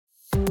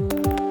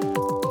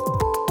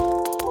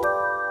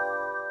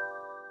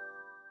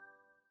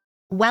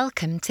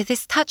Welcome to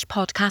this Touch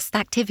podcast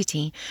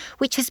activity,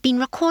 which has been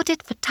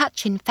recorded for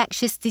Touch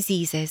Infectious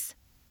Diseases.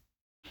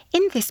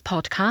 In this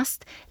podcast,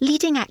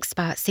 leading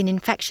experts in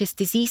infectious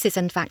diseases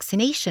and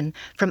vaccination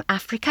from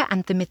Africa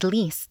and the Middle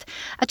East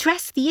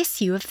address the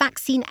issue of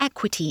vaccine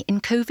equity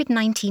in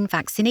COVID-19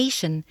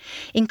 vaccination,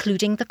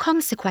 including the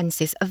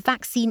consequences of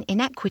vaccine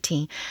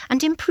inequity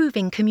and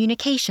improving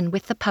communication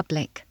with the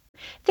public.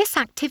 This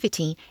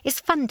activity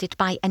is funded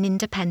by an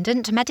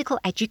independent medical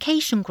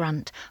education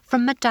grant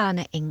from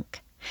Moderna Inc.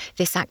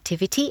 This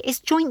activity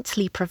is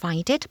jointly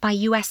provided by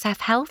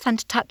USF Health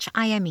and Touch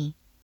IME.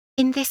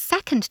 In this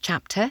second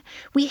chapter,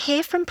 we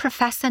hear from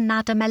Professor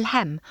Nada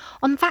Melhem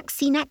on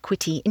vaccine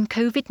equity in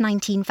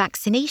COVID-19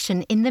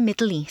 vaccination in the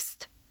Middle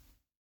East.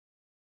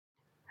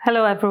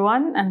 Hello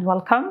everyone and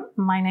welcome.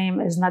 My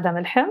name is Nada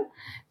Melhem.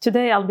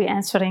 Today I'll be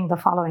answering the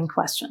following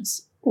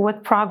questions.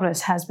 What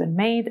progress has been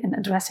made in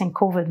addressing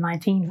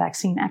COVID-19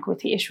 vaccine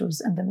equity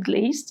issues in the Middle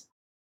East?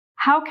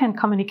 How can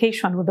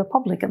communication with the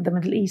public in the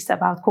Middle East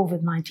about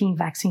COVID-19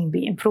 vaccine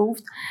be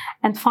improved?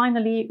 And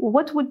finally,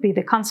 what would be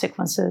the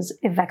consequences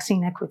if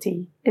vaccine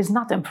equity is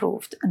not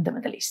improved in the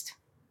Middle East?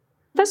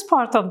 This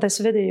part of this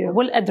video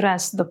will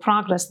address the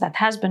progress that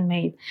has been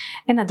made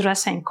in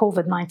addressing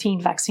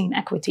COVID-19 vaccine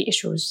equity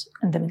issues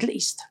in the Middle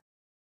East.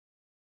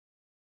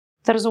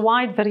 There is a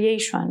wide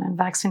variation in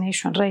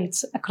vaccination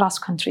rates across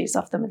countries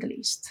of the Middle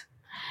East.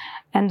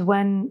 And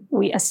when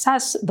we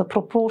assess the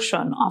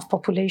proportion of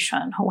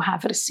population who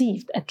have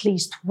received at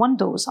least one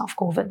dose of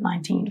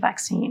COVID-19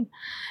 vaccine,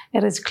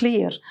 it is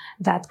clear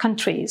that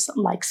countries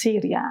like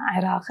Syria,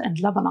 Iraq, and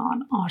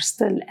Lebanon are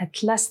still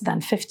at less than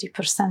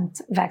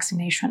 50%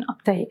 vaccination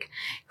uptake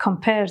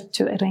compared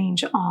to a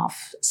range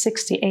of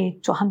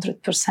 68 to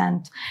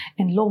 100%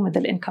 in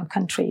low-middle income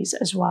countries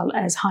as well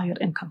as higher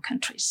income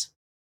countries.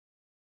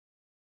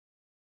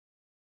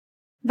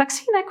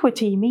 Vaccine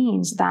equity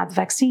means that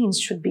vaccines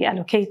should be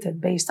allocated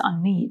based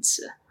on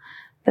needs.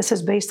 This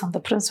is based on the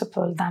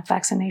principle that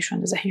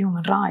vaccination is a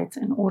human right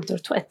in order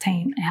to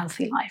attain a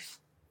healthy life.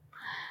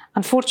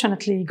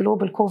 Unfortunately,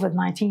 global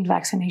COVID-19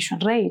 vaccination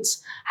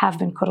rates have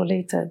been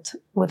correlated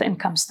with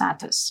income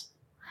status,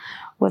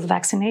 with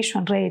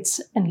vaccination rates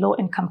in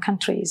low-income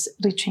countries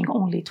reaching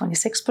only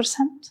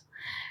 26%,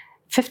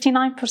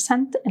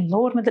 59% in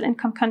lower middle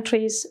income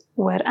countries,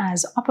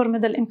 whereas upper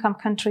middle income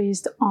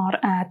countries are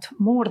at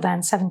more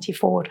than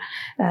 74%.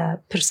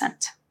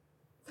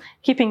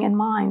 Keeping in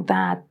mind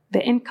that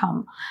the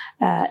income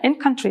in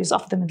countries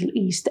of the Middle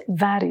East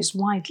varies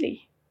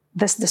widely,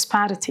 this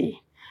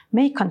disparity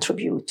may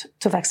contribute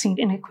to vaccine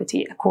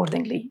inequity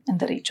accordingly in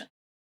the region.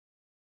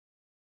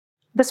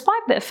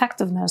 Despite the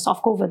effectiveness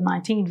of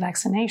COVID-19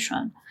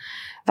 vaccination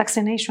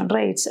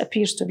rates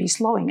appear to be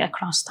slowing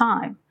across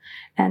time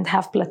and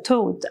have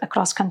plateaued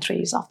across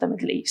countries of the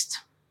Middle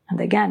East. And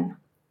again,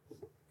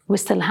 we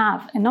still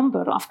have a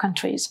number of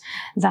countries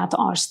that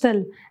are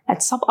still at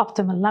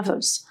suboptimal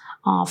levels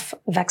of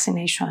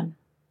vaccination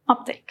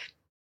uptake.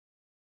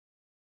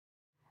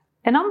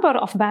 A number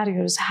of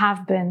barriers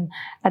have been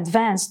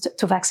advanced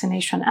to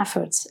vaccination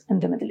efforts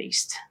in the Middle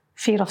East.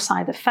 Fear of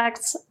side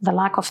effects, the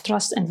lack of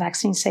trust in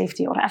vaccine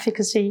safety or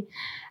efficacy,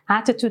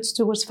 attitudes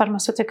towards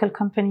pharmaceutical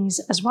companies,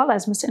 as well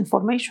as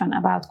misinformation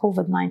about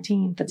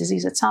COVID-19, the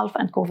disease itself,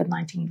 and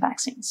COVID-19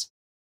 vaccines.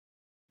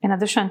 In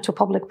addition to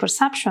public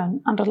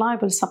perception,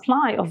 unreliable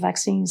supply of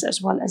vaccines,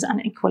 as well as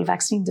unequal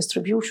vaccine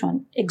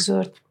distribution,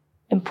 exert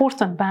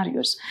important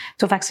barriers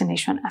to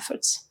vaccination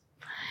efforts.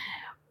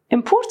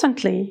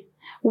 Importantly,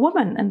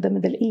 women in the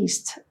Middle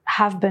East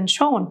have been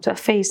shown to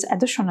face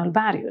additional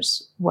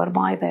barriers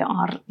whereby they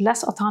are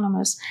less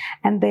autonomous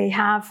and they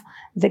have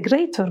the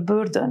greater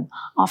burden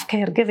of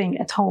caregiving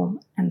at home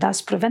and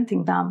thus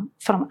preventing them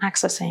from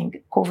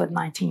accessing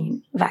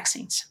COVID-19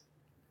 vaccines.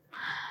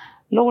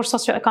 Lower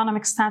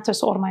socioeconomic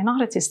status or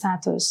minority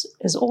status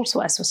is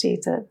also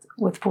associated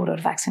with poorer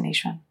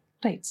vaccination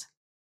rates.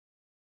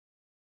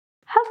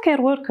 Healthcare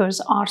workers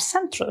are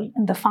central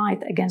in the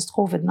fight against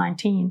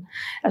COVID-19,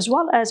 as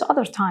well as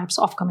other types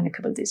of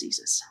communicable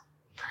diseases.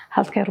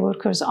 Healthcare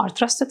workers are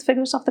trusted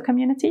figures of the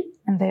community,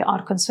 and they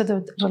are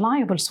considered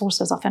reliable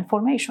sources of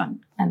information,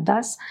 and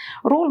thus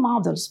role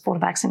models for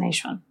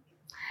vaccination.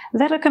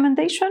 Their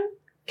recommendation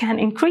can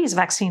increase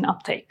vaccine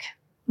uptake.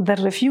 Their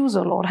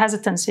refusal or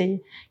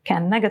hesitancy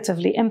can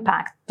negatively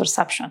impact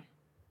perception.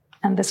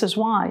 And this is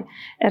why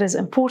it is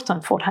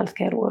important for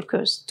healthcare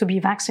workers to be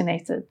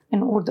vaccinated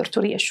in order to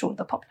reassure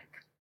the public.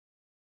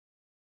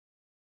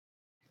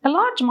 A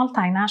large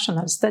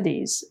multinational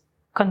studies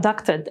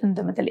conducted in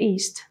the Middle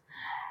East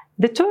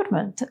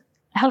determined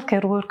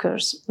healthcare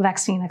workers'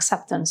 vaccine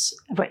acceptance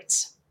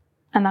rates.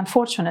 And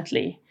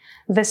unfortunately,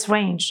 this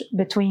ranged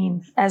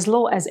between as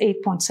low as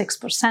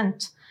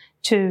 8.6%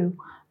 to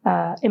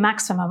a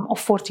maximum of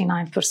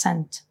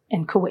 49%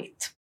 in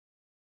Kuwait.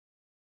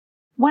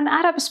 When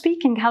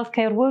Arab-speaking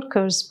healthcare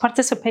workers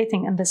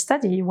participating in the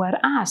study were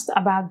asked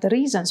about the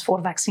reasons for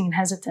vaccine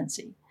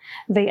hesitancy,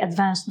 they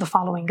advanced the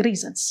following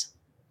reasons: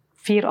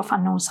 fear of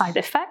unknown side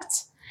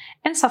effects,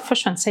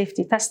 insufficient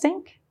safety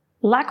testing,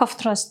 lack of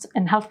trust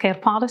in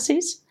healthcare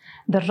policies,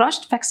 the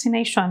rushed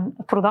vaccination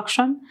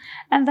production,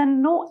 and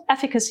then no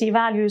efficacy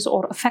values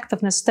or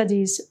effectiveness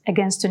studies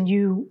against the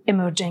new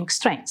emerging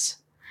strains.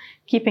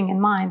 Keeping in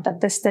mind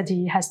that this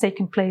study has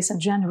taken place in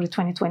January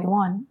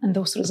 2021, and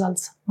those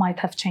results might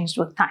have changed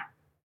with time.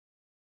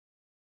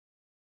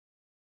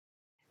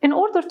 In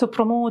order to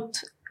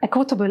promote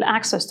equitable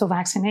access to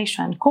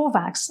vaccination,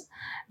 COVAX,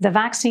 the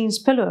vaccines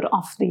pillar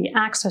of the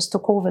Access to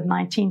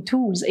COVID-19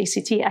 Tools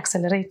ACT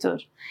Accelerator,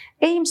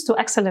 aims to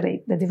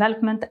accelerate the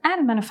development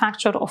and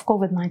manufacture of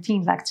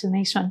COVID-19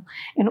 vaccination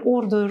in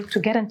order to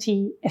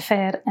guarantee a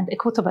fair and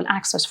equitable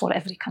access for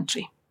every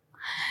country.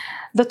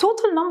 The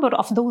total number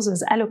of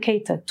doses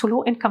allocated to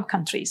low-income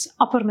countries,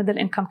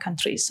 upper-middle-income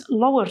countries,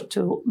 lower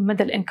to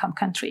middle-income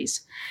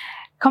countries,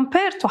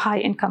 compared to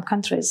high-income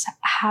countries,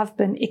 have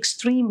been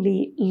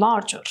extremely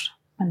larger.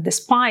 And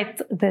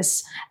despite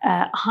this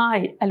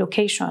high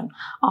allocation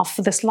of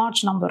this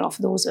large number of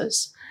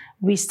doses,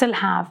 we still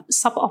have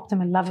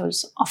suboptimal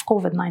levels of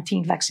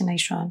COVID-19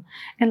 vaccination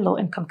in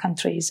low-income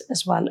countries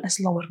as well as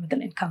lower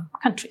middle-income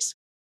countries.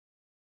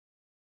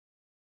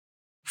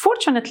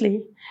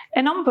 Fortunately,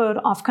 a number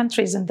of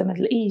countries in the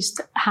Middle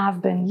East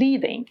have been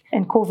leading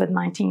in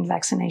COVID-19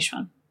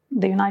 vaccination.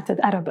 The United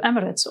Arab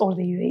Emirates, or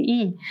the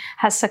UAE,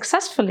 has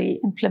successfully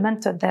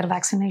implemented their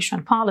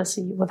vaccination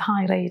policy with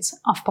high rates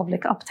of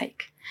public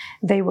uptake.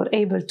 They were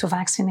able to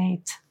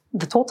vaccinate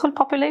the total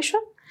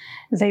population.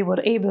 They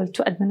were able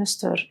to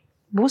administer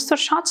booster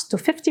shots to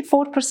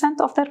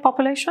 54% of their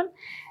population.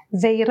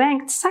 They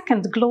ranked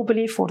second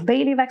globally for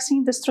daily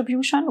vaccine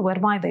distribution,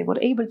 whereby they were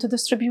able to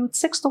distribute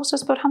 6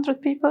 doses per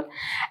 100 people.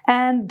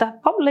 And the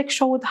public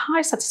showed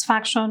high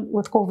satisfaction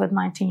with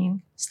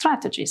COVID-19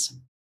 strategies.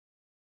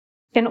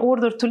 In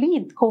order to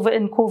lead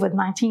in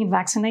COVID-19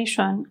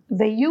 vaccination,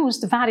 they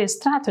used various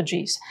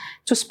strategies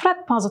to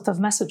spread positive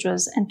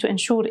messages and to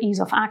ensure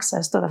ease of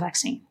access to the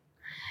vaccine.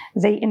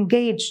 They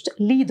engaged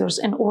leaders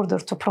in order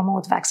to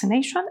promote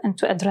vaccination and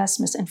to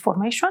address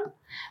misinformation.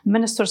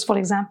 Ministers, for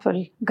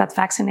example, got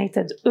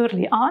vaccinated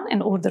early on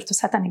in order to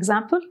set an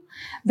example.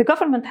 The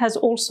government has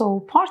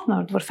also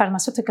partnered with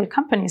pharmaceutical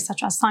companies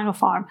such as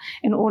Sinopharm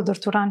in order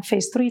to run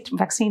phase 3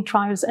 vaccine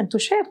trials and to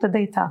share the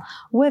data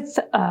with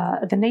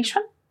the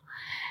nation.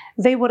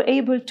 They were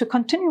able to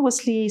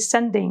continuously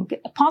sending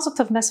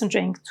positive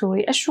messaging to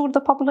reassure the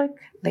public.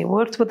 They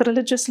worked with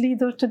religious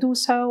leaders to do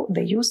so.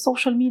 They used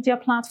social media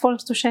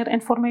platforms to share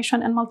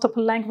information in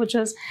multiple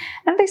languages.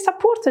 And they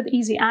supported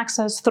easy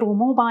access through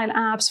mobile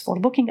apps for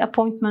booking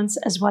appointments,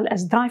 as well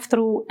as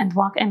drive-through and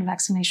walk-in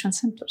vaccination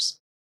centers.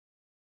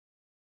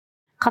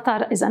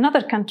 Qatar is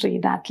another country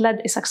that led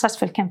a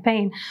successful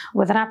campaign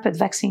with rapid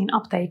vaccine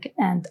uptake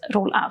and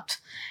rollout.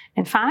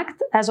 In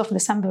fact, as of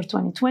December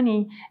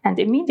 2020, and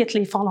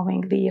immediately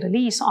following the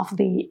release of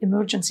the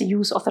emergency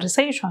use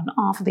authorization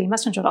of the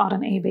messenger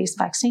RNA-based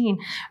vaccine,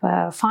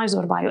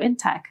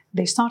 Pfizer-BioNTech,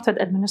 they started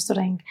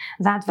administering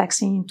that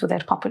vaccine to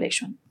their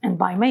population. And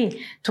by May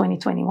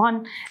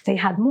 2021, they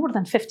had more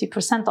than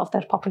 50% of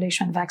their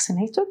population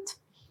vaccinated.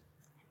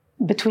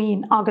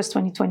 Between August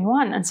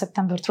 2021 and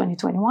September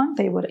 2021,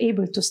 they were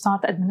able to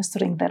start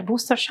administering their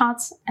booster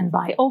shots. And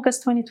by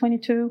August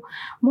 2022,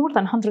 more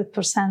than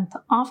 100%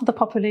 of the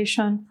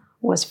population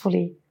was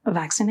fully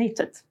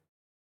vaccinated.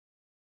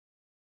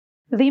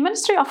 The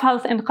Ministry of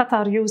Health in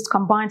Qatar used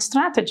combined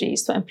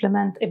strategies to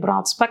implement a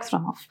broad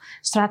spectrum of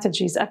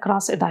strategies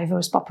across a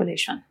diverse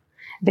population.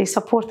 They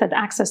supported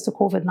access to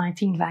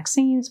COVID-19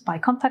 vaccines by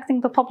contacting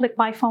the public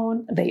by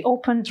phone. They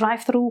opened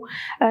drive-through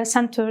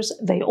centers.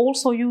 They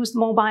also used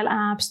mobile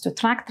apps to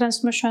track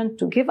transmission,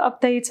 to give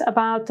updates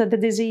about the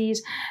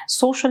disease.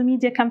 Social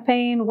media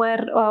campaigns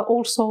were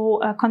also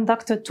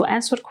conducted to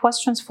answer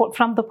questions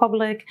from the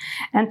public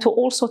and to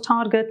also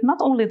target not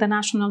only the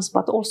nationals,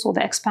 but also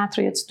the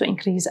expatriates to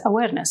increase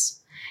awareness.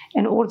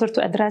 In order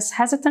to address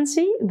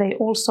hesitancy, they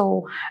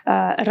also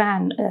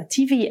ran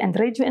TV and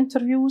radio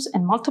interviews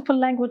in multiple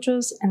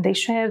languages, and they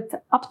shared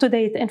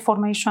up-to-date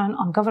information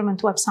on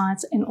government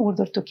websites in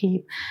order to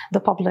keep the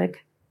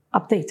public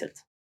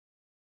updated.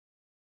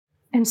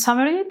 In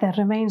summary, there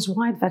remains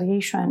wide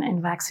variation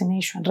in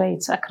vaccination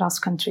rates across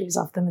countries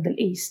of the Middle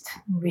East.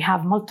 We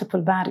have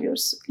multiple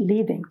barriers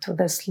leading to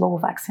this low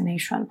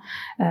vaccination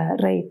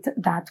rate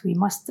that we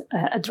must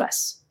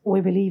address.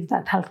 We believe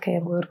that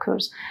healthcare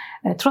workers,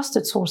 a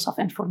trusted source of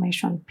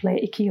information, play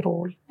a key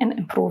role in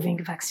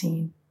improving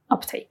vaccine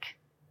uptake.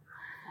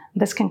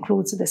 This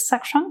concludes this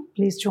section.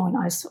 Please join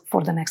us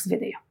for the next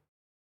video.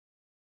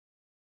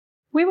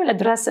 We will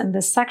address in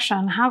this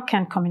section how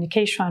can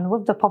communication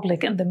with the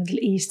public in the Middle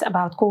East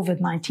about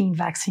COVID-19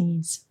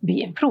 vaccines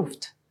be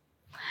improved.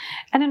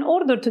 And in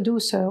order to do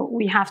so,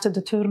 we have to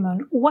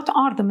determine what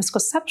are the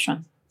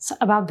misconceptions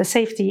about the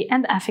safety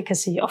and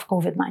efficacy of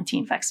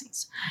COVID-19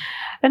 vaccines.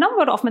 A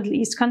number of Middle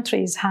East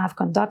countries have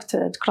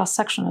conducted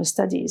cross-sectional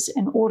studies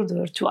in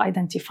order to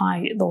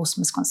identify those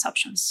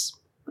misconceptions.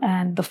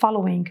 And the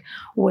following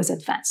was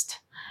advanced.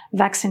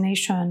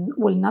 Vaccination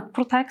will not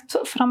protect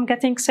from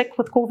getting sick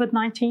with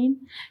COVID-19.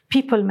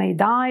 People may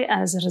die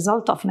as a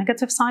result of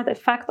negative side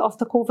effect of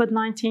the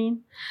COVID-19.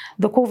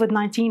 The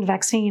COVID-19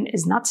 vaccine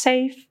is not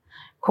safe.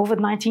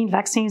 COVID-19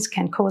 vaccines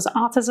can cause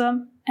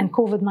autism, and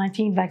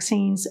COVID-19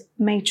 vaccines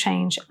may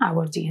change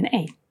our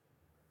DNA.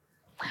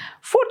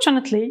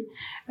 Fortunately,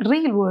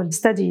 real-world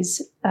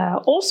studies,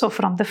 also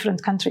from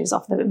different countries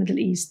of the Middle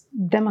East,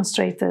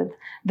 demonstrated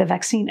the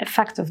vaccine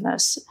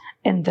effectiveness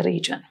in the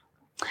region.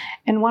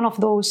 In one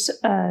of those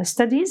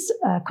studies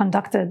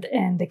conducted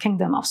in the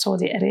Kingdom of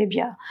Saudi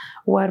Arabia,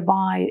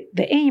 whereby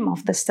the aim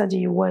of the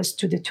study was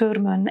to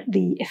determine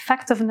the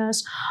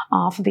effectiveness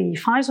of the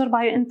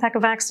Pfizer-BioNTech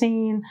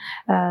vaccine,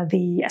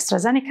 the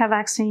AstraZeneca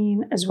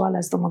vaccine, as well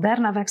as the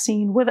Moderna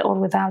vaccine, with or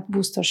without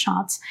booster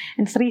shots,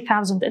 in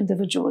 3,000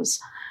 individuals,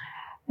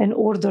 in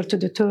order to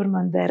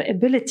determine their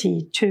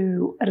ability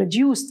to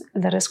reduce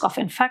the risk of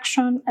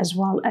infection as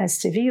well as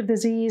severe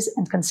disease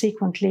and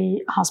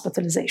consequently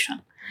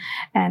hospitalization.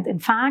 And in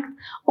fact,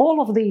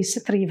 all of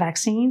these three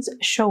vaccines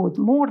showed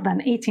more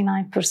than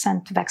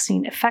 89%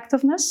 vaccine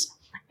effectiveness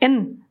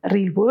in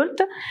real world,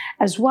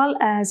 as well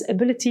as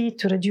ability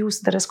to reduce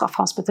the risk of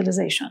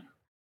hospitalization.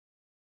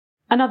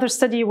 Another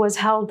study was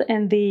held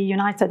in the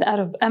United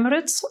Arab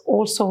Emirates,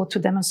 also to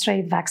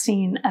demonstrate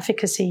vaccine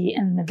efficacy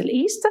in the Middle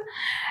East.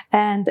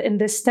 And in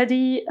this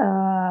study,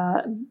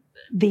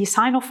 the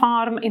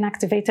Sinopharm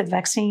inactivated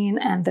vaccine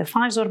and the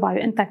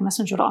Pfizer-BioNTech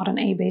messenger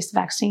RNA-based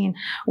vaccine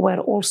were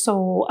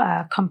also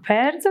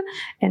compared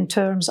in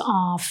terms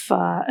of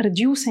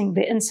reducing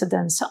the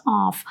incidence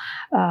of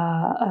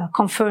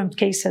confirmed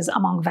cases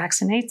among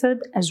vaccinated,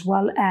 as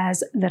well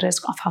as the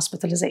risk of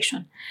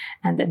hospitalization.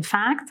 And in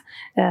fact,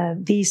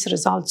 these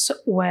results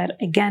were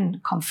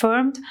again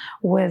confirmed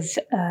with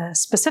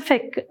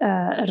specific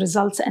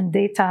results and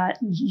data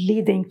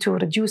leading to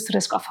reduced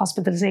risk of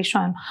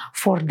hospitalization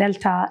for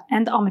Delta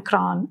and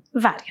Omicron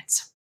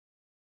variants.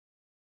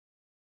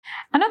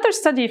 Another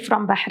study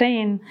from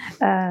Bahrain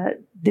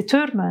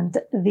determined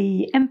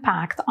the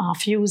impact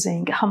of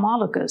using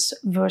homologous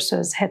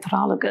versus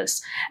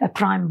heterologous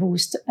prime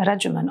boost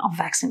regimen of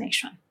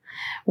vaccination,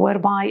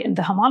 whereby in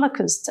the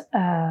homologous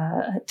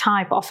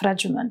type of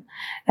regimen,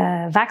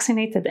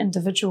 vaccinated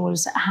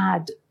individuals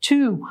had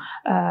two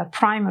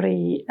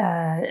primary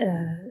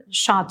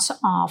shots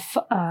of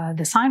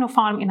the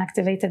Sinopharm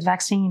inactivated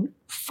vaccine,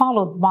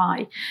 followed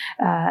by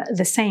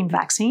the same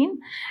vaccine.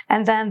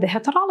 And then the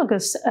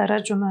heterologous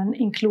regimen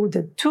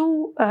included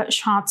two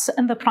shots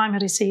in the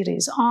primary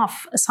series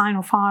of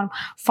Sinopharm,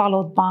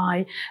 followed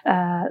by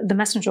the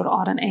messenger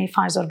RNA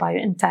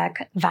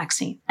Pfizer-BioNTech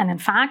vaccine. And in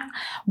fact,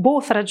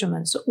 both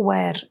regimens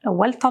were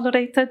well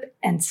tolerated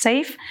and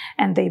safe,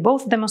 and they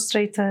both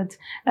demonstrated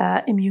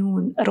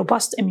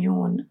robust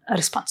immune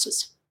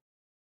responses.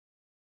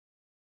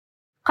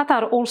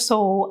 Qatar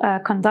also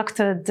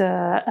conducted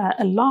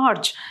a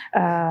large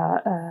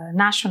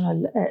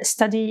national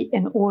study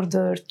in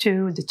order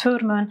to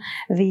determine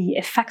the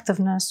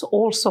effectiveness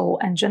also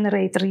and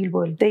generate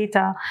real-world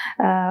data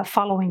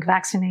following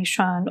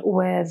vaccination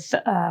with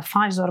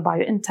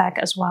Pfizer-BioNTech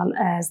as well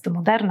as the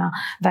Moderna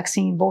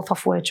vaccine, both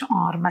of which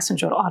are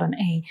messenger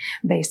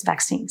RNA-based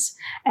vaccines.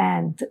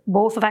 And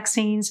both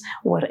vaccines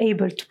were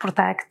able to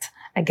protect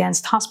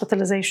against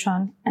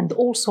hospitalization and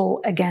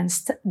also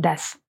against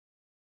death.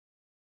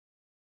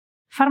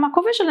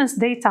 Pharmacovigilance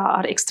data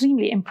are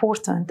extremely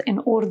important in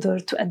order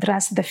to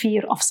address the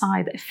fear of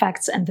side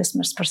effects and this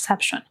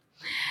misperception.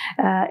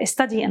 A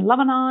study in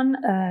Lebanon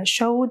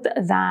showed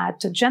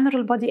that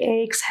general body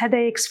aches,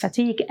 headaches,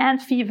 fatigue,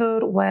 and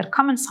fever were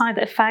common side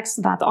effects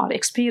that are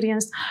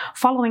experienced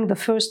following the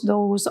first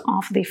dose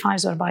of the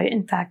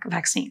Pfizer-BioNTech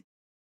vaccine.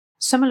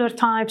 Similar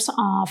types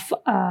of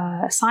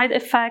side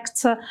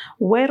effects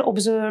were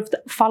observed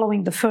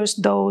following the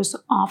first dose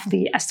of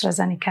the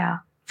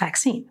AstraZeneca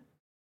vaccine.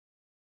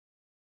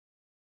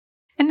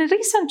 In a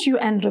recent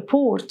UN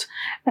report,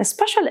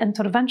 special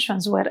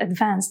interventions were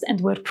advanced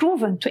and were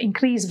proven to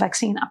increase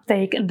vaccine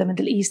uptake in the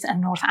Middle East and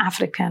North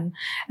African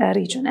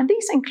region. And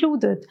these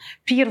included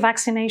peer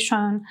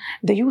vaccination,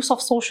 the use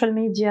of social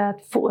media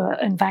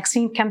in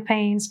vaccine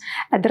campaigns,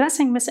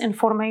 addressing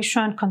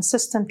misinformation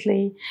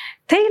consistently,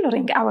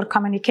 tailoring our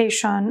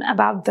communication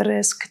about the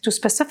risk to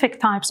specific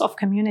types of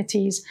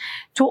communities,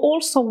 to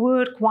also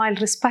work while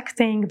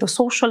respecting the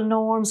social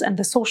norms and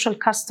the social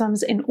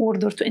customs in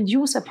order to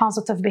induce a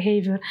positive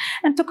behavior,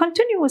 and to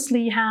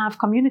continuously have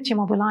community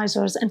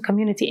mobilizers and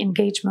community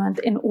engagement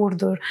in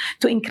order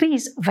to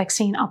increase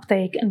vaccine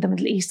uptake in the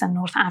Middle East and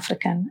North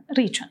African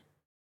region.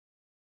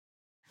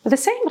 The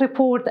same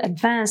report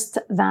advanced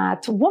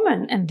that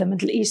women in the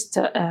Middle East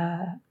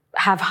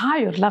have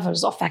higher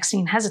levels of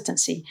vaccine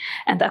hesitancy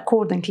and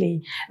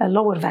accordingly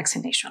lower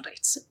vaccination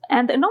rates.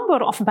 And a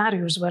number of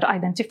barriers were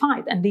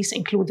identified, and these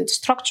included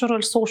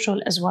structural,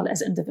 social, as well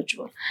as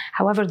individual.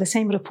 However, the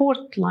same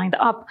report lined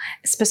up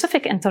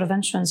specific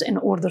interventions in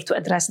order to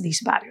address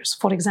these barriers.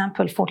 For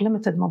example, for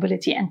limited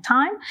mobility and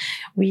time,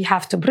 we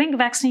have to bring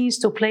vaccines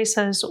to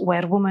places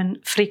where women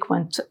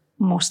frequent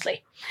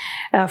mostly.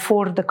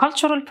 For the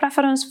cultural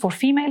preference for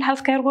female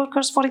healthcare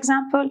workers, for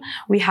example,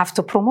 we have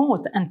to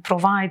promote and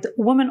provide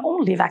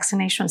women-only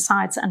vaccination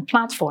sites and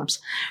platforms.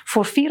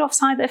 For fear of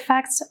side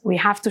effects, we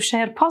have to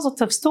share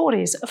positive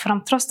stories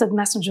from trusted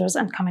messengers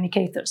and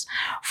communicators.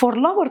 For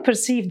lower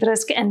perceived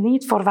risk and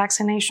need for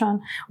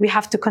vaccination, we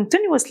have to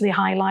continuously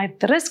highlight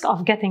the risk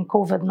of getting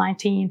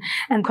COVID-19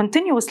 and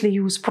continuously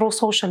use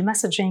pro-social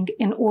messaging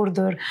in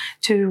order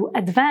to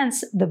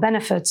advance the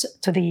benefits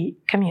to the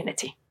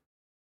community.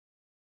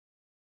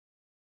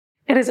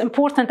 It is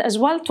important as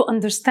well to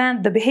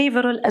understand the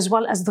behavioral as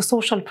well as the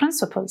social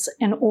principles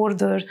in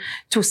order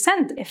to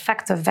send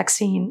effective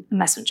vaccine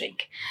messaging.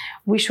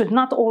 We should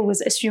not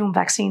always assume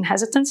vaccine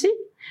hesitancy.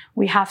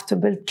 We have to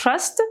build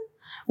trust.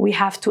 We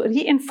have to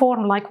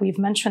reinform, like we've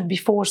mentioned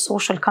before,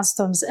 social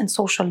customs and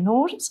social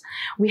norms.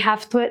 We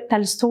have to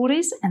tell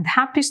stories and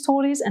happy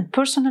stories and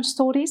personal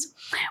stories.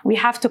 We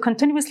have to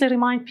continuously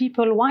remind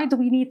people, why do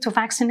we need to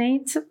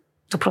vaccinate?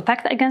 To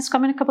protect against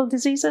communicable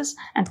diseases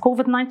and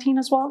COVID-19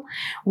 as well.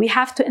 We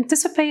have to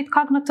anticipate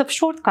cognitive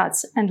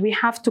shortcuts, and we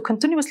have to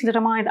continuously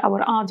remind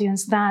our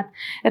audience that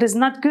it is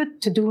not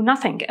good to do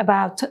nothing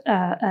about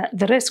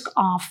the risk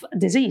of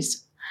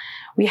disease.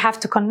 We have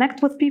to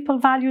connect with people,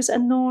 values,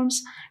 and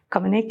norms,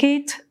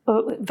 communicate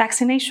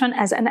vaccination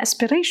as an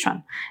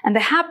aspiration and a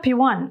happy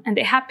one and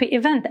a happy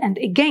event and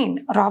a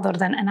gain rather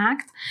than an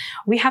act.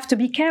 We have to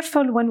be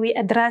careful when we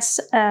address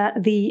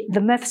the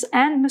myths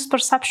and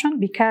misperception,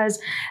 because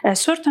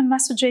certain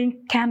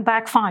messaging can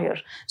backfire.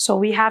 So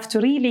we have to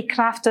really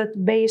craft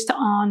it based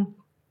on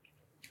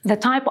the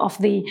type of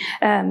the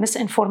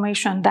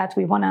misinformation that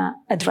we want to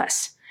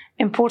address.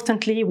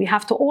 Importantly, we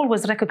have to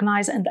always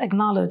recognize and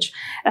acknowledge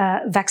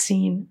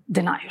vaccine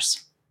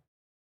deniers.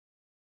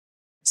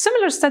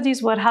 Similar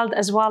studies were held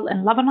as well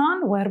in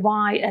Lebanon,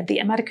 whereby at the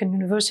American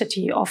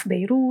University of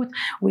Beirut,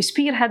 we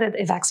spearheaded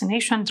a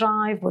vaccination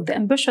drive with the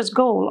ambitious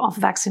goal of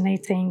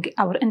vaccinating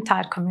our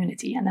entire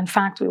community. And in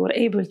fact, we were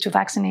able to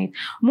vaccinate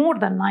more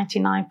than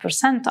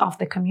 99% of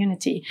the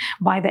community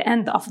by the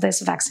end of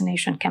this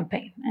vaccination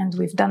campaign. And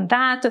we've done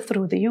that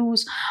through the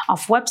use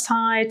of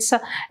websites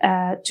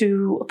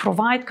to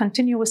provide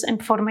continuous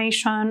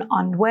information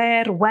on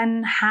where,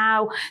 when,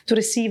 how to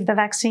receive the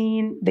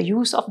vaccine, the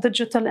use of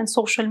digital and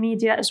social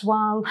media as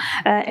well,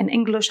 in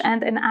English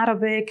and in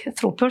Arabic,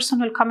 through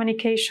personal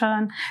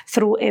communication,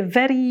 through a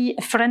very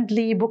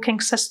friendly booking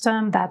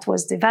system that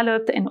was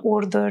developed in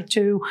order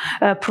to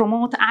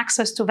promote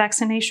access to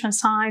vaccination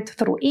sites,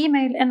 through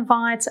email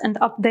invites and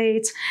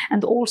updates,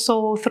 and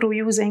also through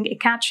using a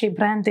catchy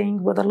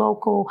branding with a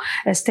logo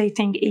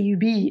stating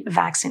AUB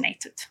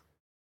vaccinated.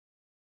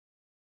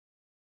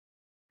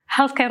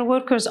 Healthcare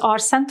workers are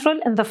central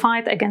in the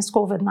fight against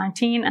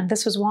COVID-19, and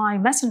this is why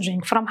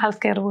messaging from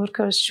healthcare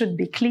workers should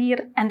be clear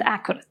and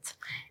accurate.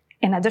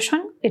 In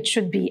addition, it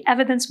should be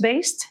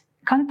evidence-based,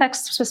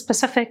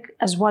 context-specific,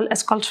 as well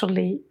as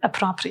culturally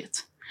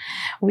appropriate.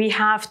 We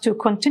have to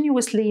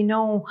continuously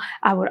know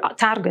our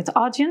target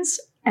audience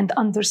and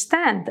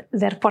understand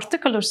their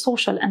particular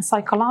social and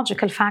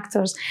psychological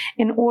factors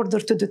in order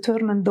to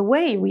determine the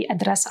way we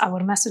address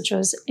our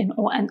messages in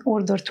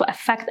order to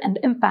affect and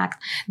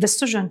impact the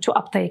decision to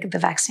uptake the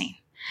vaccine.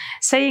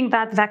 Saying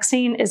that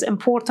vaccine is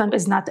important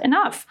is not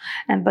enough,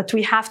 but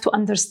we have to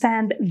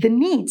understand the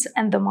needs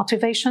and the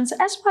motivations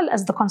as well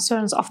as the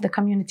concerns of the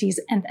communities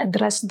and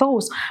address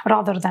those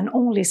rather than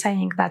only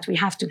saying that we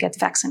have to get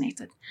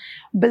vaccinated.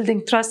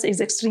 Building trust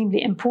is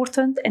extremely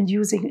important, and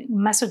using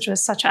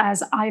messages such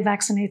as "I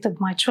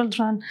vaccinated my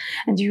children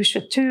and you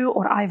should too,"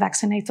 or "I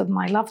vaccinated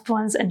my loved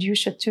ones and you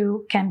should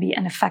too," can be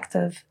an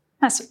effective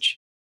message.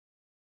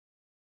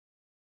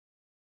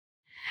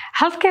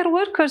 Healthcare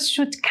workers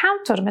should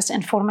counter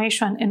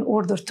misinformation in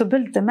order to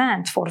build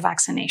demand for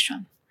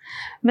vaccination.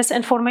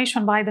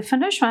 Misinformation, by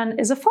definition,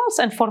 is a false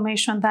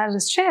information that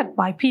is shared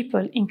by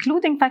people,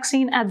 including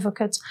vaccine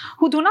advocates,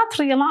 who do not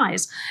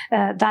realize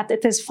that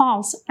it is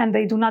false and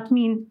they do not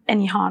mean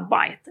any harm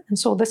by it. And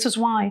so this is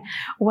why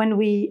when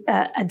we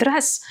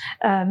address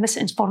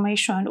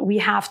misinformation, we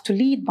have to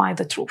lead by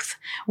the truth.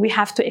 We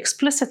have to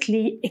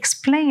explicitly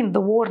explain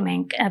the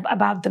warning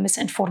about the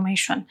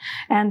misinformation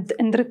and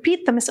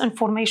repeat the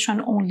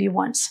misinformation only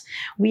once.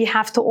 We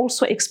have to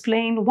also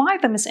explain why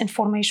the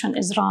misinformation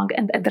is wrong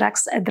and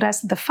address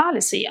the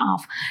fallacy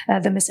of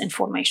the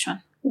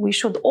misinformation. We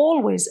should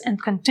always and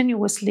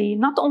continuously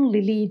not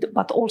only lead,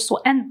 but also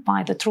end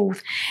by the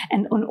truth,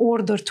 and in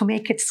order to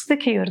make it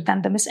stickier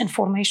than the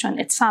misinformation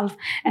itself,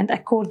 and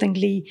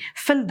accordingly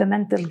fill the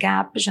mental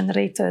gap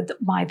generated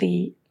by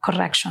the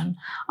correction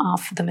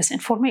of the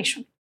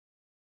misinformation.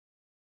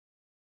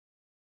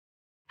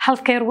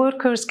 Healthcare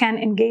workers can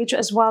engage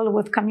as well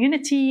with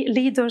community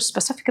leaders,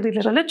 specifically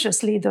the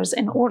religious leaders,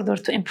 in order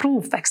to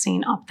improve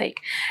vaccine uptake.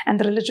 And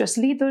the religious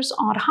leaders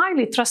are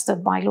highly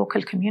trusted by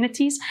local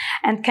communities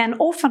and can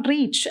often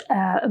reach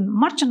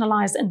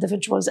marginalized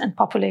individuals and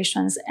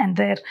populations, and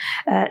their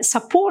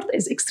support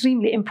is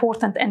extremely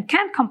important and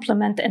can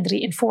complement and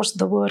reinforce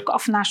the work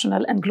of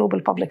national and global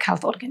public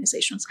health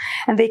organizations.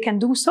 And they can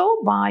do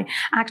so by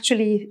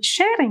actually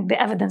sharing the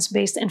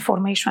evidence-based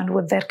information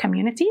with their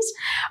communities,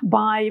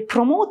 by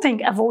promoting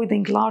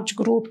avoiding large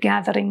group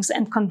gatherings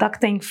and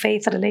conducting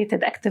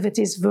faith-related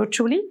activities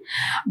virtually,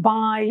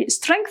 by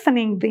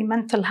strengthening the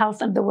mental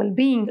health and the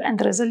well-being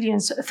and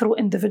resilience through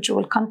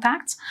individual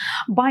contacts,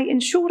 by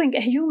ensuring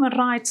a human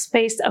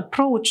rights-based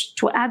approach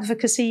to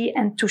advocacy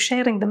and to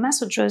sharing the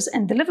messages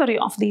and delivery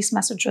of these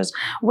messages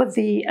with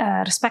the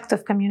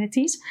respective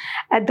communities,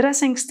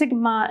 addressing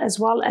stigma as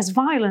well as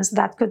violence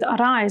that could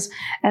arise,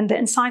 and the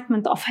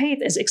incitement of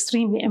hate is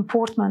extremely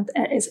important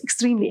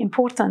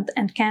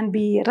and can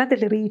be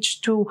readily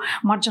reached to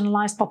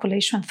marginalized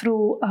population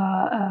through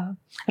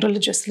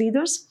religious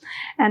leaders.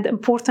 And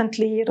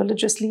importantly,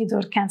 religious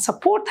leaders can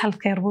support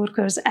healthcare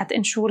workers at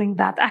ensuring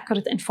that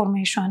accurate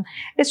information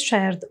is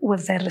shared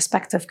with their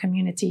respective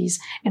communities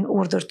in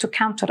order to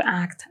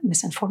counteract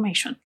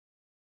misinformation.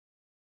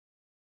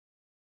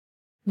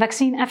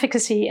 Vaccine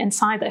efficacy and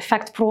side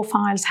effect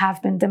profiles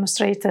have been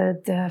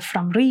demonstrated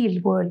from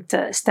real-world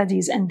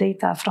studies and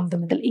data from the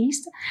Middle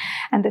East,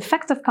 and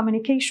effective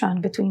communication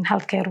between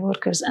healthcare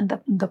workers and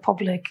the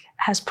public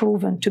has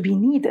proven to be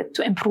needed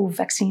to improve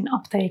vaccine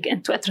uptake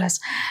and to address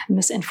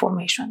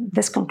misinformation.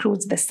 This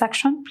concludes this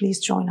section.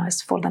 Please join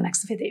us for the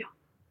next video.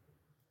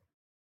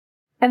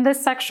 In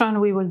this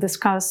section, we will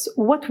discuss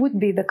what would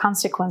be the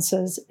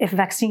consequences if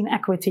vaccine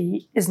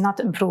equity is not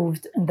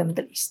improved in the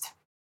Middle East.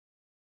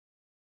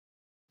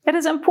 It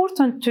is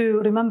important to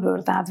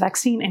remember that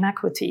vaccine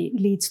inequity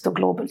leads to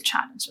global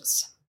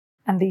challenges.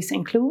 And these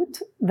include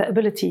the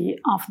ability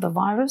of the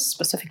virus,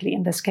 specifically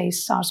in this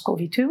case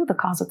SARS-CoV-2, the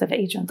causative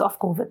agent of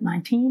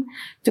COVID-19,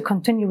 to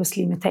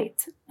continuously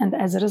mutate. And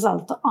as a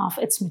result of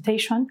its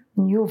mutation,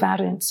 new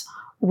variants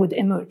would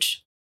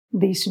emerge.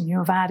 These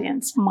new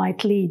variants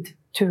might lead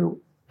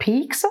to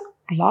peaks,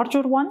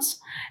 larger ones,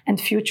 and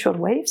future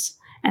waves,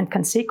 and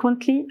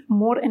consequently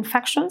more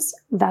infections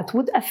that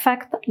would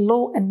affect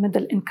low and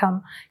middle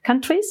income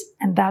countries,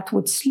 and that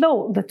would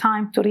slow the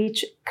time to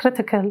reach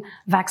critical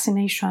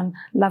vaccination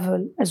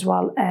level as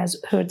well as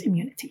herd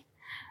immunity.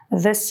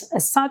 This,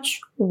 as such,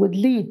 would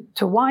lead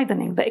to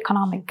widening the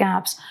economic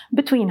gaps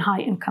between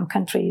high-income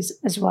countries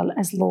as well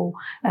as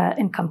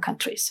low-income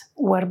countries,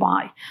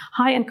 whereby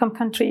high-income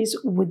countries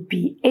would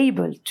be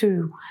able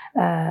to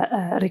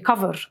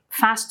recover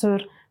faster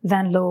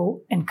than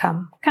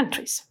low-income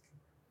countries.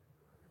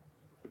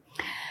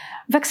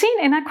 Vaccine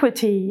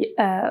inequity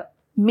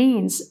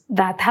means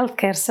that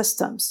healthcare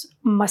systems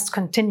must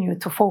continue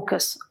to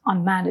focus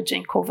on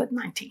managing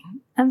COVID-19.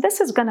 And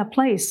this is going to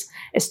place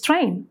a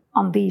strain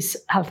on these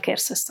healthcare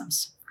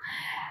systems.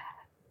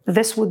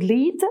 This would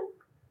lead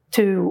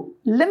to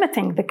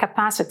limiting the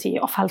capacity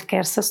of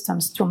healthcare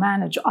systems to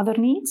manage other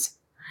needs.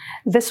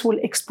 This will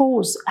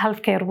expose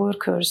healthcare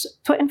workers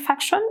to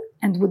infection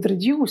and would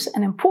reduce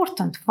an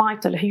important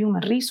vital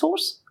human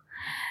resource.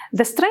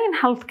 The strained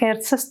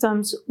healthcare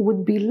systems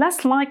would be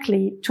less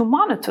likely to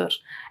monitor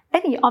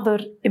any other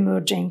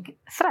emerging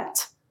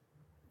threat.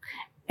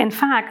 In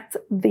fact,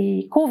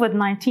 the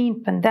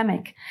COVID-19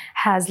 pandemic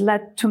has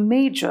led to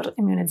major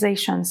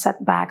immunization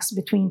setbacks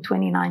between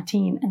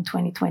 2019 and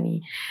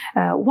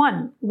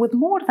 2021, with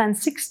more than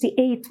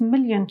 68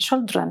 million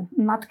children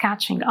not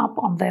catching up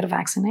on their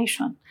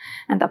vaccination,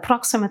 and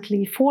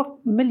approximately 4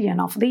 million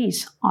of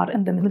these are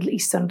in the Middle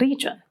Eastern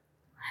region.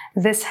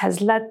 This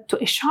has led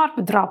to a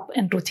sharp drop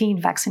in routine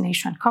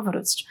vaccination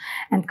coverage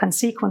and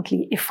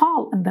consequently a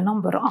fall in the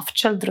number of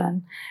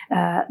children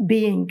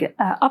being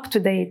up to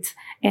date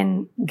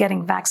in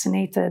getting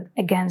vaccinated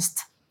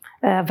against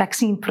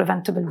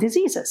vaccine-preventable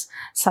diseases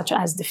such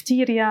as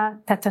diphtheria,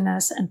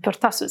 tetanus, and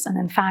pertussis. And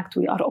in fact,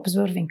 we are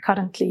observing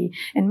currently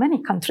in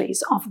many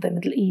countries of the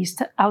Middle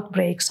East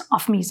outbreaks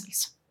of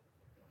measles.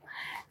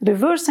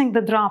 Reversing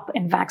the drop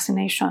in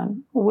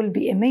vaccination will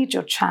be a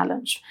major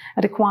challenge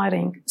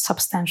requiring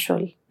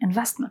substantial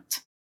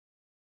investment.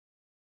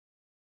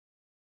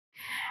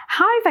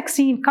 High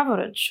vaccine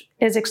coverage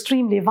is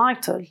extremely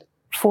vital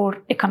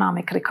for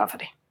economic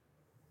recovery.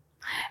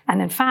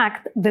 And in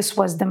fact, this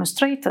was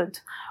demonstrated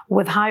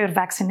with higher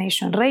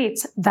vaccination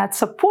rates that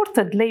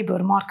supported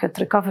labor market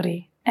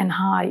recovery in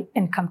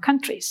high-income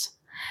countries.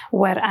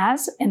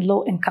 Whereas in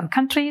low-income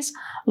countries,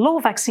 low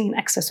vaccine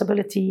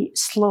accessibility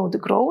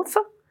slowed growth.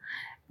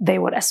 They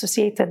were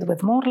associated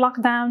with more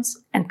lockdowns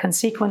and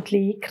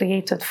consequently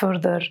created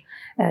further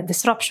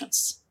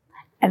disruptions.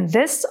 And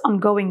this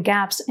ongoing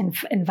gaps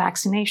in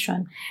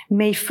vaccination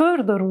may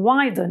further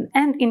widen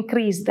and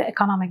increase the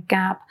economic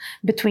gap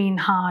between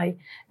high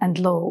and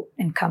low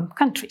income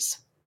countries.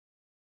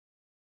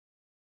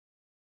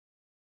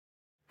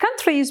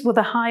 Countries with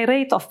a high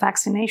rate of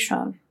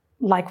vaccination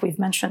like we've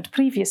mentioned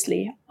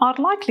previously, are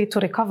likely to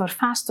recover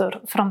faster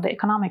from the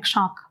economic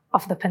shock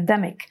of the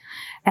pandemic,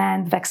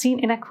 and vaccine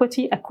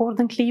inequity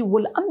accordingly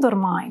will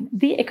undermine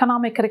the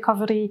economic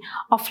recovery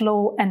of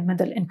low and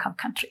middle income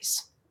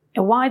countries.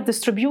 A wide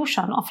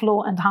distribution of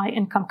low and high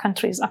income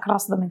countries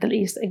across the Middle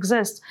East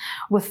exists,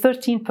 with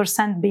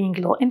 13% being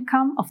low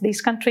income of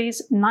these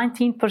countries,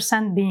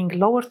 19% being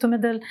lower to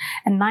middle,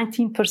 and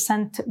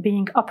 19%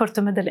 being upper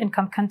to middle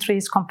income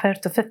countries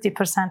compared to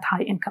 50%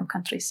 high income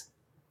countries.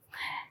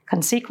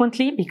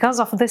 Consequently, because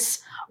of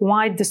this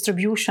wide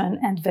distribution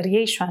and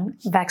variation,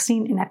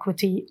 vaccine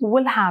inequity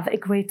will have a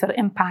greater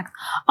impact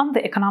on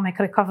the economic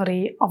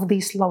recovery of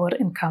these lower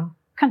income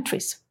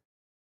countries.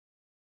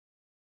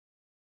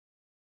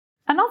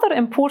 Another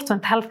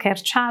important healthcare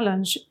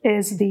challenge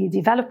is the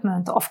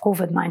development of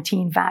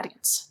COVID-19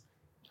 variants.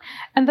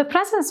 In the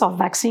presence of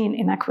vaccine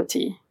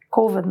inequity,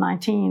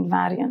 COVID-19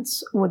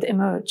 variants would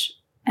emerge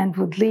and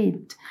would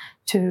lead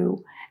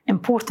to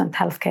important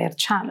healthcare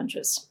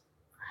challenges.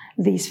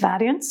 These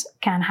variants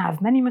can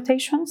have many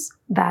mutations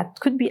that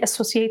could be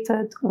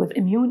associated with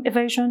immune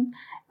evasion,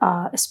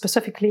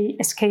 specifically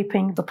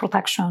escaping the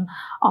protection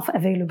of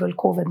available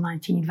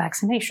COVID-19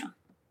 vaccination.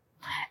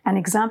 An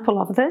example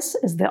of this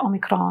is the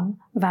Omicron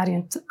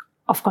variant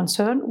of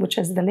concern, which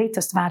is the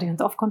latest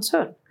variant of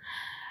concern.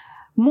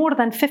 More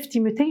than 50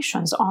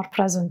 mutations are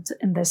present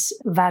in this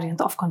variant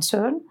of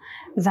concern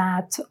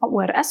that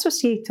were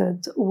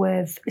associated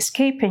with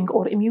escaping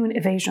or immune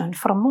evasion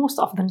from most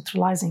of the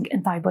neutralizing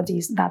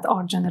antibodies that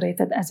are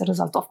generated as a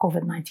result of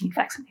COVID-19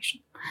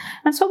 vaccination.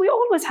 And so we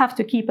always have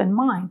to keep in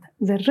mind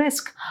the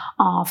risk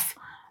of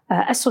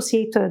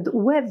associated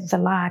with the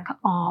lack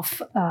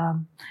of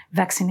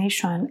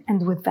vaccination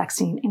and with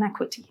vaccine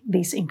inequity.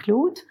 These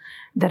include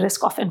the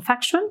risk of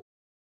infection,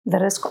 the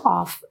risk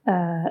of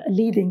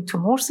leading to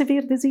more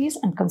severe disease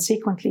and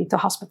consequently to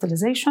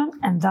hospitalization,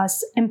 and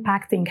thus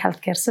impacting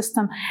healthcare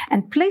system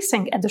and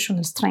placing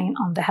additional strain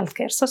on the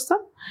healthcare system,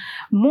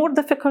 more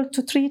difficult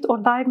to treat or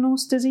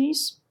diagnose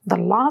disease, the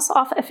loss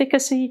of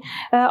efficacy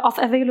of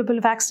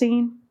available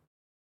vaccine,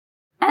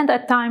 and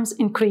at times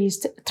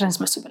increased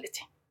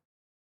transmissibility.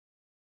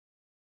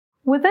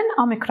 Within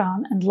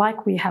Omicron, and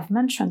like we have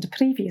mentioned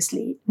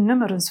previously,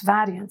 numerous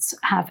variants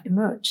have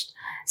emerged.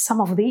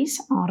 Some of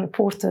these are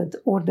reported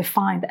or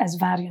defined as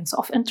variants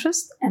of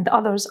interest, and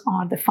others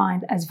are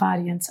defined as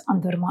variants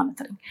under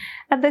monitoring.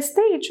 At this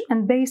stage,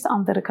 and based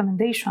on the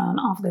recommendation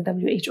of the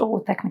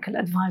WHO Technical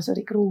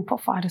Advisory Group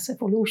of Virus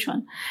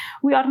Evolution,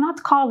 we are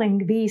not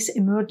calling these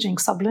emerging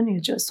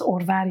sublineages or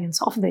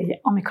variants of the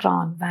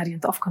Omicron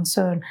variant of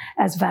concern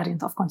as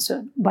variant of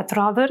concern, but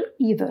rather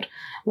either,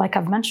 like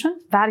I've mentioned,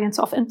 variants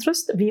of interest,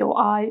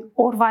 VOI,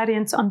 or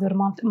variants under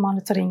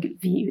monitoring,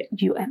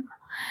 VUM.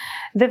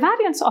 The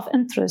variants of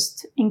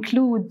interest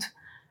include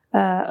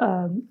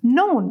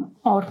known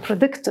or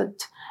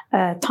predicted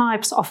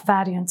types of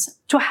variants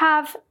to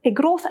have a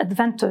growth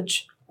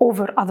advantage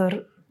over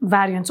other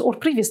variants or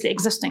previously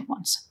existing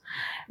ones.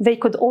 They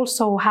could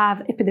also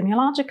have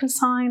epidemiological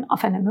sign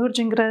of an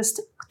emerging risk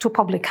to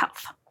public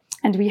health.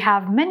 And we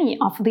have many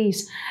of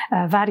these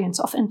variants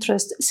of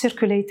interest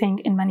circulating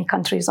in many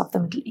countries of the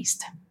Middle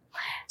East.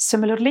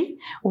 Similarly,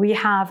 we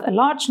have a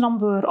large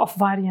number of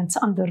variants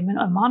under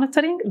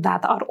monitoring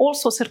that are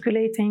also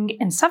circulating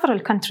in several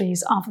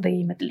countries of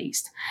the Middle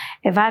East.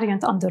 A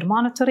variant under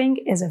monitoring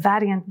is a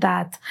variant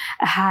that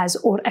has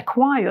or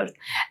acquired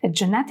a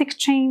genetic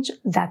change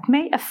that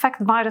may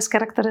affect virus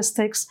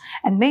characteristics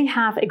and may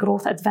have a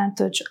growth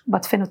advantage,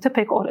 but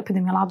phenotypic or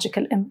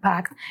epidemiological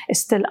impact is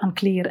still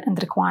unclear and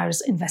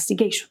requires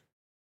investigation.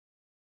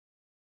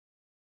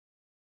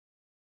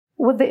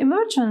 With the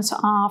emergence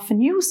of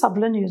new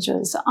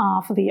sublineages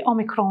of the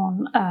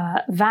Omicron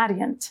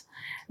variant,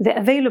 the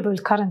available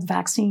current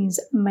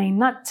vaccines may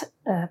not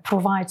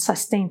provide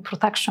sustained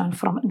protection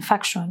from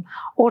infection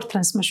or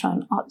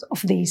transmission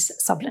of these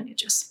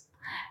sublineages.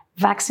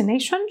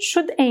 Vaccination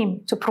should aim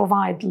to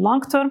provide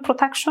long-term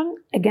protection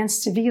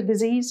against severe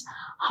disease,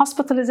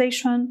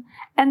 hospitalization,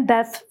 and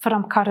death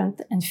from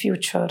current and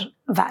future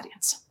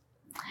variants.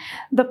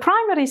 The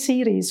primary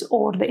series,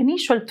 or the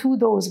initial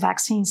 2-dose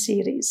vaccine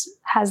series,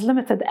 has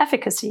limited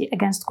efficacy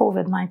against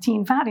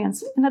COVID-19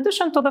 variants, in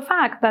addition to the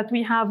fact that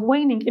we have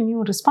waning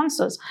immune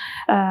responses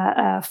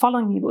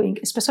following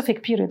a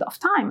specific period of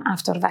time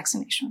after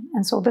vaccination.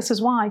 And so this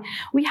is why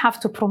we have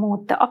to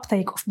promote the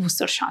uptake of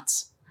booster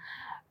shots.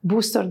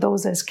 Booster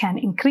doses can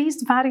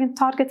increase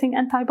variant-targeting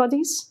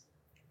antibodies.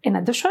 In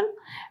addition,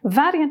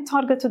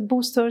 variant-targeted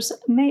boosters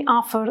may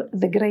offer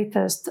the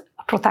greatest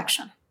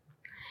protection.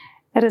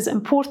 It is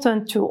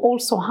important to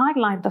also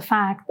highlight the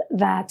fact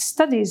that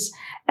studies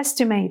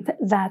estimate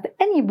that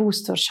any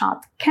booster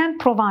shot can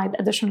provide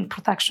additional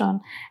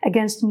protection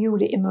against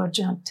newly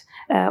emergent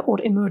or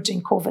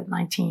emerging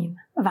COVID-19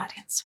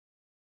 variants.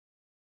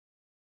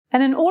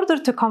 And in order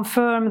to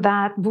confirm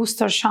that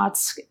booster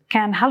shots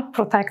can help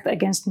protect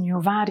against new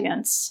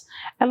variants,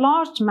 a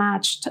large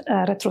matched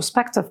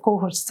retrospective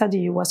cohort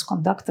study was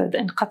conducted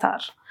in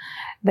Qatar.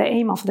 The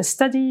aim of the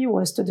study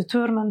was to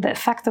determine the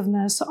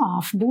effectiveness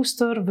of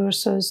booster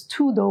versus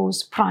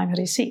two-dose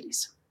primary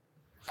series.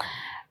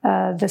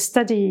 The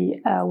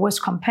study was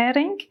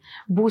comparing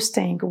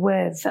boosting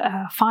with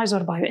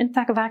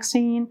Pfizer-BioNTech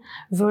vaccine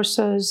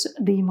versus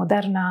the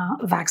Moderna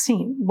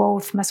vaccine,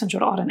 both messenger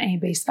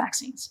RNA-based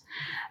vaccines.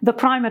 The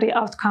primary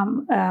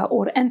outcome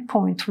or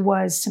endpoint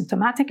was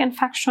symptomatic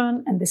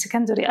infection, and the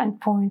secondary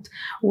endpoint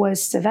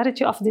was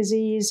severity of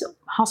disease,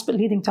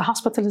 leading to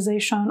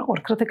hospitalization or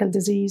critical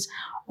disease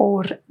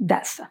or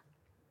death.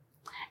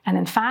 And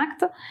in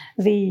fact,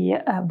 the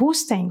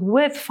boosting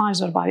with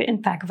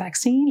Pfizer-BioNTech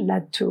vaccine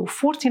led to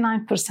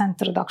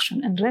 49%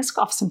 reduction in risk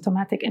of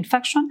symptomatic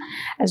infection,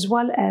 as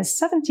well as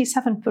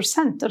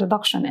 77%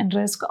 reduction in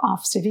risk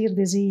of severe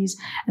disease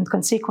and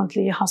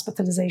consequently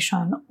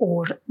hospitalization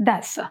or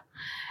death.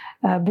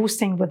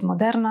 Boosting with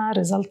Moderna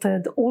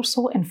resulted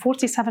also in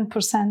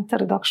 47%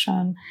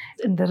 reduction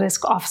in the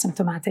risk of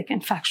symptomatic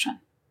infection.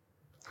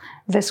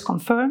 This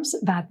confirms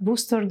that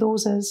booster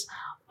doses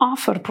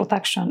offer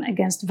protection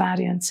against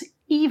variants,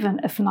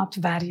 even if not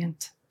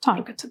variant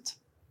targeted.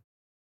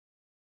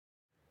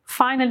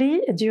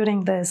 Finally,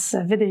 during this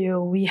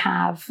video, we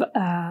have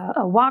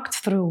walked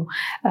through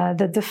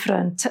the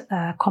different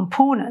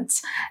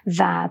components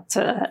that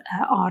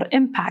are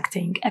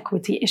impacting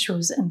equity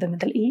issues in the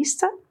Middle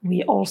East.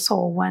 We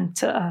also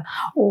went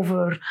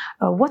over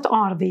what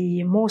are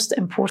the most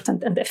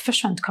important and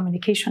efficient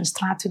communication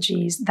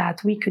strategies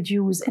that we could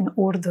use in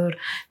order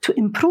to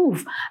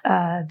improve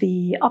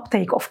the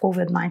uptake of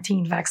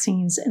COVID-19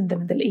 vaccines in the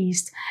Middle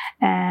East.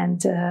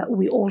 And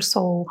we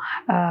also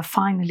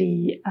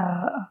finally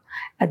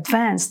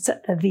advanced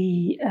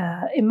the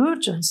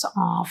emergence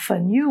of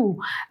new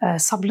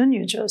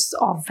sublineages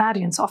of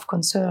variants of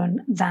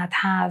concern that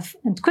have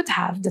and could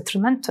have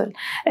detrimental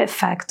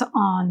effect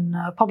on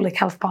public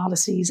health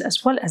policies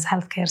as well as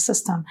healthcare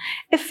system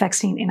if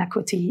vaccine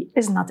inequity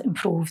is not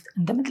improved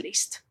in the Middle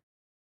East.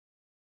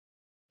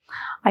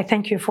 I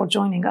thank you for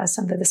joining us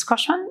in the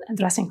discussion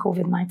addressing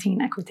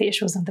COVID-19 equity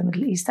issues in the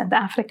Middle East and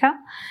Africa.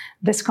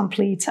 This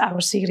completes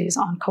our series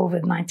on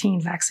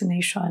COVID-19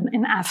 vaccination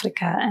in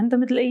Africa and the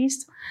Middle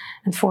East.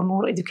 And for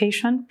more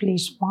education,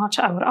 please watch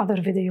our other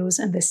videos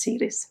in this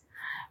series.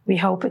 We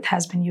hope it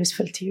has been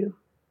useful to you.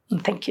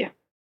 And thank you.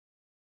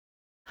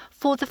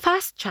 For the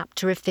first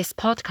chapter of this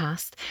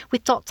podcast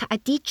with Dr.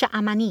 Adija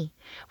Amani,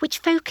 which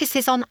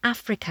focuses on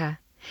Africa,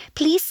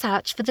 please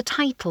search for the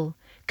title,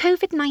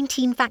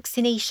 COVID-19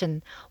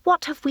 Vaccination,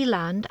 What Have We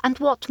Learned and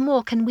What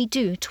More Can We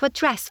Do to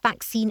Address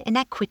Vaccine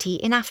Inequity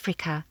in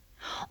Africa,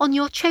 on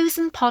your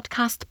chosen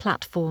podcast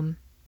platform.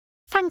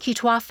 Thank you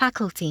to our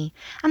faculty,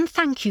 and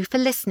thank you for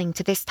listening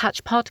to this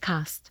Touch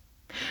podcast.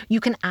 You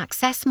can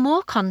access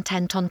more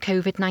content on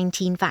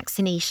COVID-19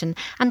 vaccination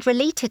and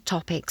related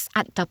topics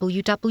at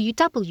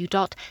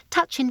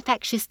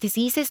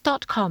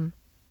www.touchinfectiousdiseases.com.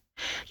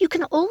 You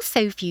can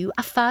also view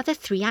a further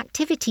 3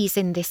 activities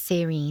in this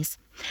series: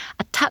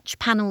 a touch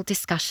panel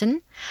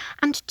discussion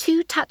and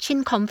 2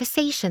 touch-in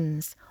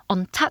conversations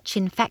on touch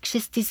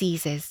infectious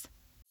diseases.